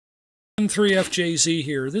3FJZ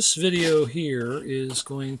here. This video here is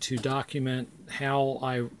going to document how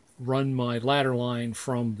I run my ladder line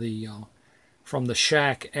from the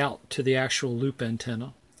shack out to the actual loop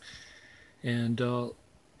antenna. And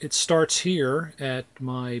it starts here at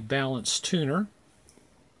my balance tuner.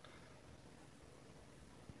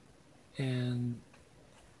 And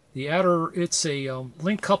the outer, it's a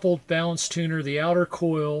link coupled balance tuner. The outer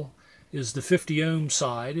coil is the 50 ohm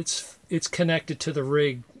side. It's connected to the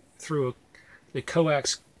rig through the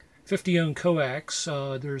coax, 50 ohm coax.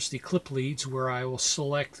 There's the clip leads where I will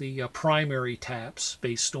select the primary taps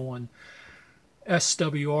based on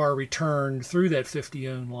SWR returned through that 50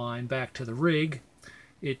 ohm line back to the rig.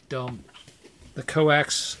 The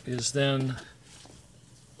coax is then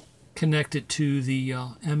connected to the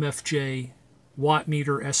MFJ watt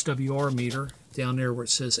meter, SWR meter down there where it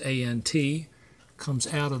says ANT. Comes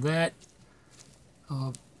out of that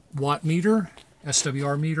watt meter,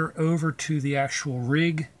 SWR meter, over to the actual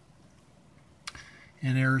rig,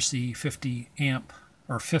 and there's the 50 amp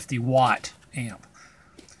or 50 watt amp.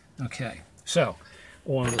 Okay, so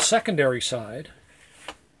on the secondary side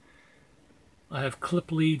I have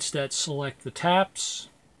clip leads that select the taps.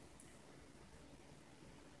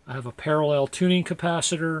 I have a parallel tuning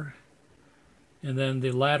capacitor, and then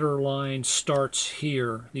the ladder line starts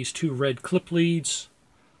here. These two red clip leads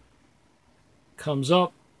comes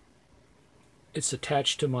up. It's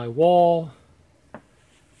attached to my wall,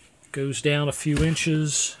 goes down a few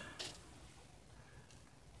inches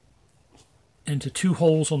into two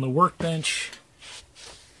holes on the workbench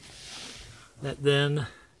that then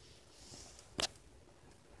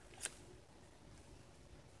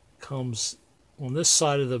comes on this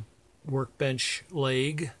side of the workbench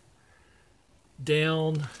leg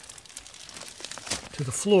down to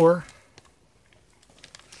the floor.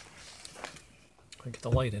 Let me get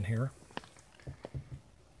the light in here.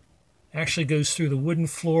 Actually goes through the wooden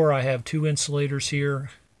floor. I have two insulators here,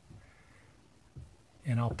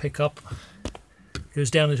 and I'll pick up,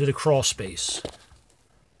 goes down into the crawl space.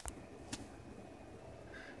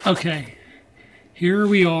 Okay, here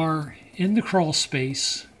we are in the crawl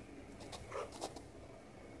space.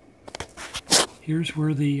 Here's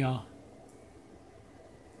where the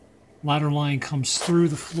ladder line comes through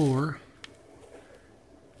the floor.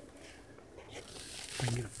 I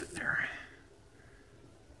can get up in there.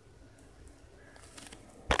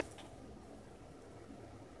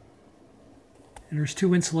 And there's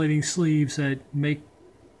two insulating sleeves that make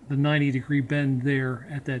the 90-degree bend there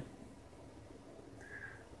at that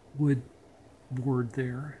wood board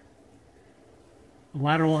there. The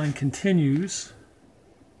ladder line continues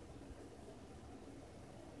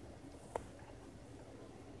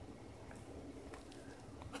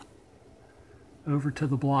over to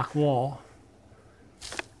the block wall.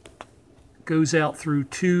 Goes out through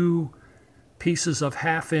two pieces of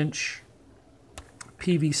 1/2-inch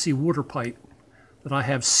PVC water pipe that I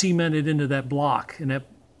have cemented into that block, and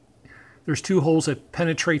there's two holes that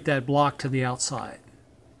penetrate that block to the outside.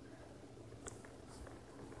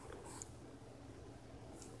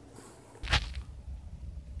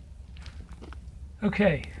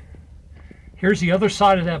 Okay, here's the other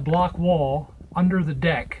side of that block wall under the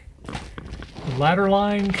deck. The ladder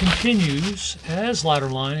line continues as ladder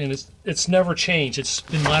line, and it's never changed. It's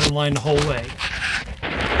been ladder line the whole way.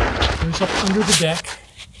 Goes up under the deck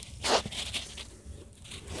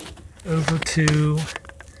over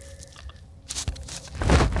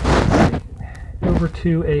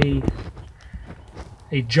to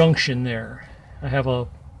a junction there. I have a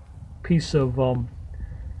piece of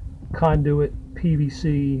conduit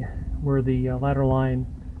PVC where the ladder line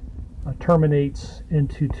terminates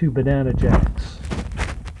into two banana jacks.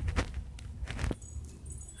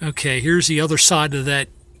 Okay, here's the other side of that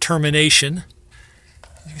termination.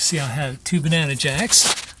 You can see I have two banana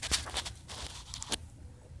jacks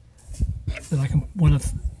that I can,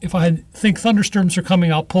 if I think thunderstorms are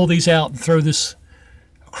coming, I'll pull these out and throw this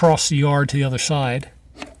across the yard to the other side.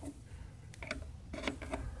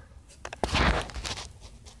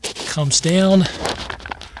 Comes down.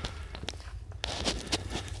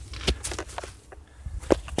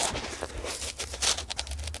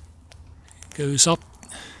 Goes up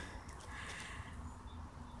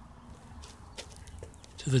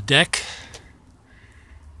to the deck,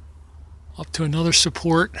 up to another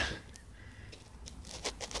support,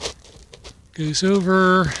 goes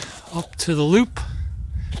over up to the loop,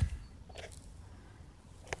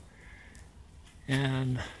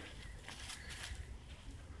 and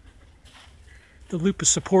the loop is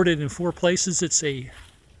supported in 4 places. It's a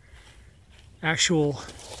actual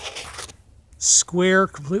square,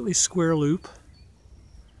 completely square loop.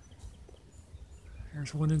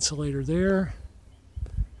 There's one insulator there.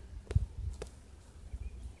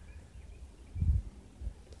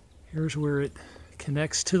 Here's where it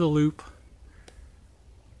connects to the loop.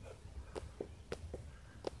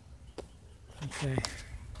 Okay,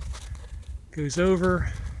 goes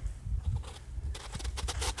over.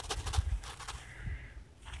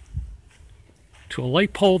 To a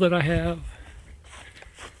light pole that I have.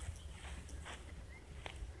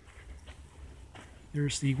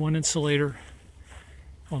 There's the one insulator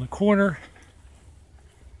on the corner.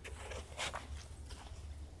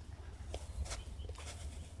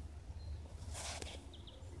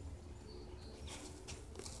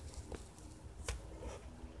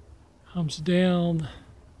 Comes down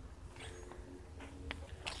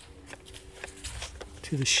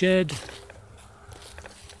to the shed.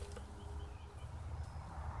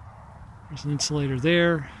 There's an insulator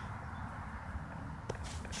there.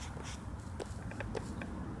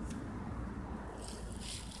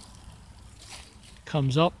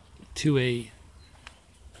 Comes up to it's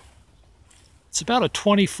about a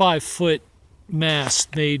 25-foot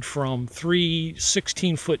mast made from 3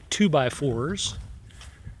 16-foot 2x4s.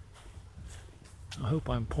 I hope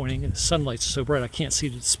I'm pointing, and the sunlight's so bright I can't see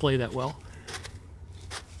the display that well.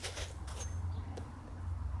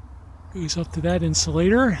 Goes up to that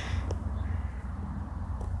insulator.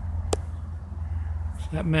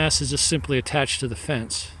 That mast is just simply attached to the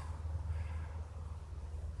fence.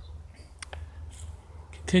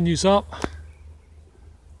 Continues up.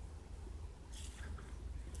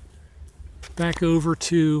 Back over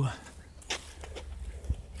to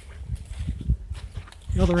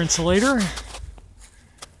the other insulator.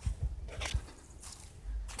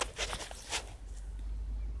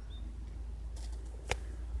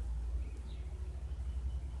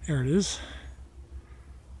 There it is.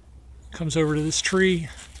 Comes over to this tree.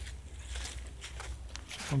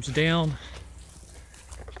 Comes down.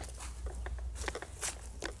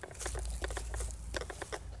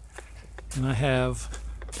 And I have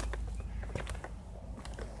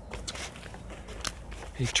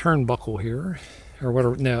a turnbuckle here, or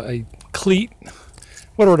whatever, no, a cleat,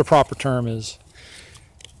 whatever the proper term is.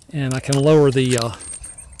 And I can lower the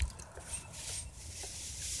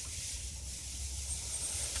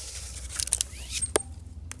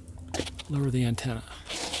antenna.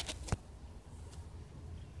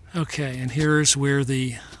 Okay, and here's where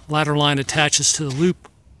the ladder line attaches to the loop.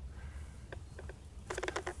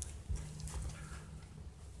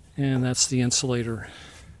 And that's the insulator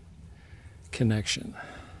connection.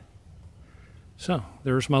 So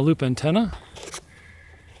there's my loop antenna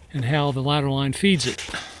and how the ladder line feeds it.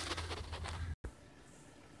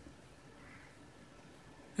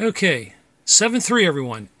 Okay, 7.3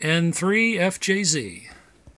 everyone, N3FJZ.